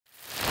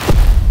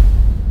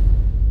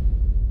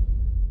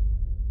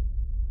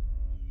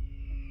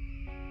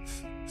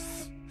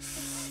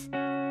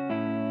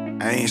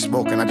ain't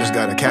smoking, I just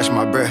gotta catch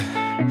my breath.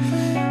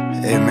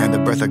 Hey man, the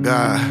breath of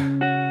God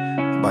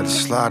about to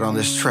slide on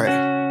this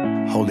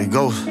track. Holy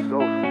Ghost,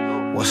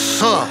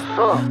 what's up?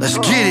 Let's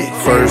get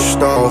it. First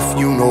off,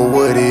 you know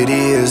what it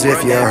is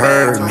if you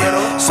heard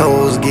me.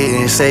 Souls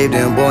getting saved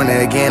and born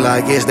again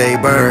like it's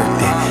their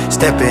birthday.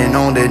 Stepping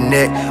on the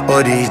neck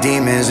of these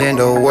demons in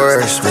the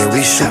worst way.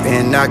 We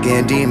shooting,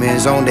 knocking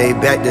demons on their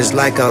back just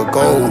like a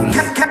goalie.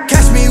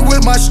 Catch me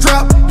with my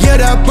strap, yeah,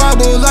 that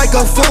Bible like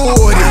a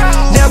 40.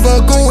 Never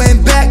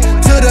going back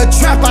to the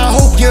trap, I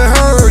hope you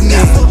heard me.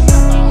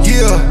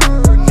 Yeah,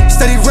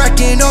 steady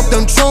racking up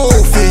them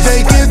trophies.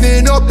 They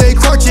giving up their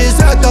crutches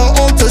at the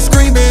altar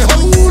screaming,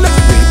 hold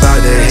up. We bout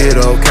to hit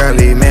up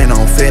Cali, man,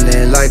 I'm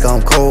feeling like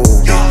I'm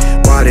cold.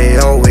 Why they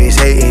always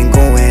hating,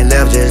 going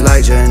left just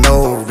like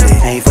Ginobili.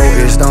 Ain't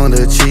focused on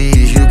the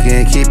cheese, you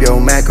can keep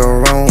your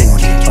macaroni.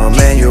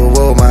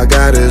 Emmanuel, my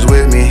God is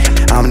with me,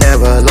 I'm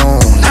never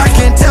alone. I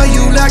can tell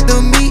you like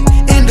the meat,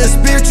 in the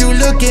spirit you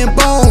looking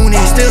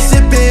bony. Still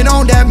sipping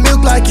on that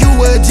milk like you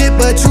legit,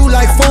 but you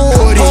like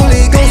 40.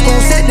 Holy Ghost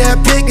gon' set that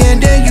pick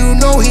and then you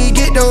know he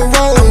get the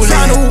rolling. I'm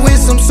tryna win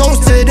some souls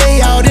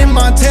today out in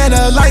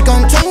Montana like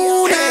I'm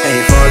Tony.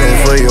 Ain't falling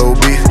for your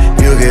beef,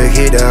 you can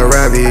hit the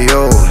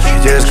ravioli.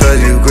 Just cause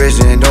you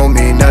Christian don't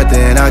mean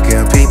nothing, I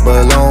can peep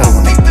alone.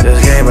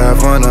 Just came back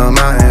from the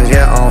mountains,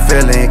 yeah, I'm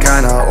feeling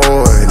kinda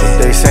oily.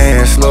 They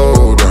saying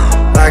slow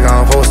down, like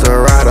I'm supposed to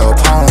ride a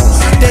pony.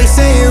 They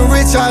saying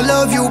rich, I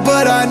love you,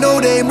 but I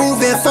know they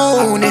moving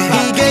phony.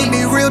 He gave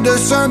me real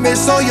discernment,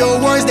 so your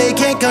words they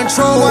can't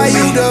control. Why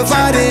you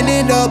dividing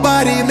in the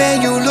body,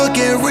 man, you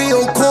looking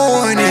real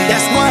corny.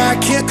 That's why I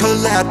can't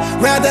collab,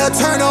 rather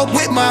turn up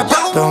with my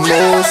bro. The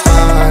Most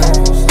High,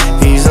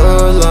 He's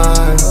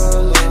alive,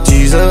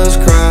 Jesus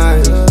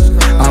Christ.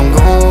 I'm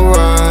gon'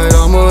 ride,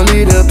 I'ma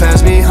leave the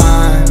past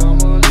behind.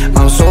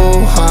 I'm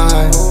so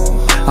high,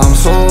 I'm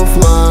so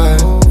fly,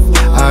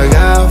 I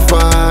got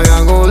fire,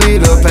 I'm gon'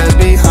 leave the past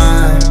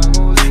behind.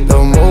 The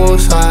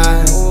Most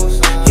High,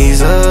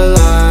 He's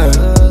alive,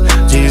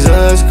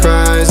 Jesus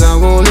Christ.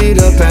 I'm gon' leave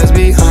the past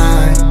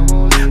behind.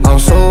 I'm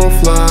so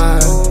fly,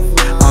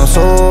 I'm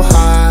so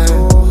high,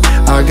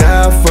 I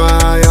got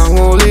fire, I'm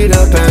gon' leave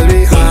the past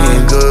behind.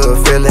 Eating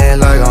good, feeling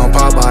like I'm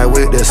Popeye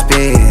with the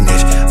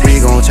spinach. We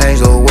gon' change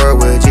the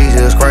world with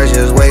Jesus Christ,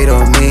 just wait a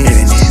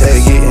minute.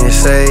 They getting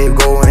saved,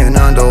 going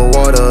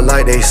underwater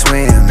like they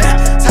swimming.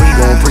 We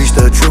gon' preach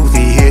the truth,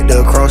 He hit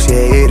the cross,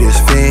 yeah, it is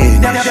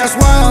finished. That's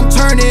why I'm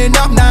turning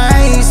up, now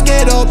I ain't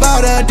scared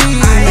about a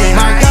demon.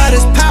 My God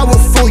is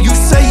powerful, you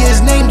say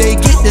His name, they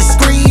get to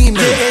screaming.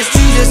 Yeah, it's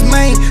Jesus,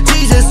 man,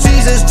 Jesus,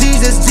 Jesus,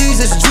 Jesus,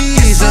 Jesus,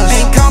 Jesus.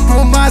 Ain't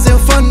compromising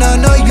for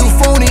none of you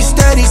phony,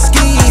 steady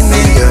scheming.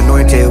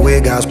 Anointed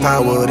with God's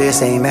power,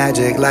 this ain't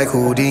magic like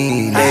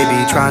Houdini. They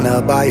be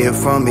tryna buy it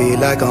from me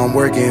like I'm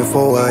working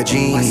for a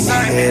genie.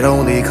 It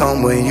only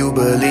come when you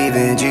believe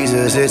in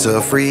Jesus, it's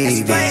a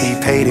freebie.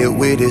 He paid it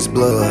with His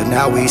blood,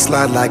 now we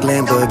slide like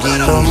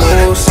Lamborghini. The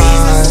Most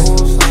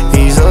High,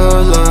 He's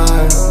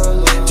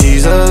alive,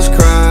 Jesus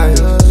Christ.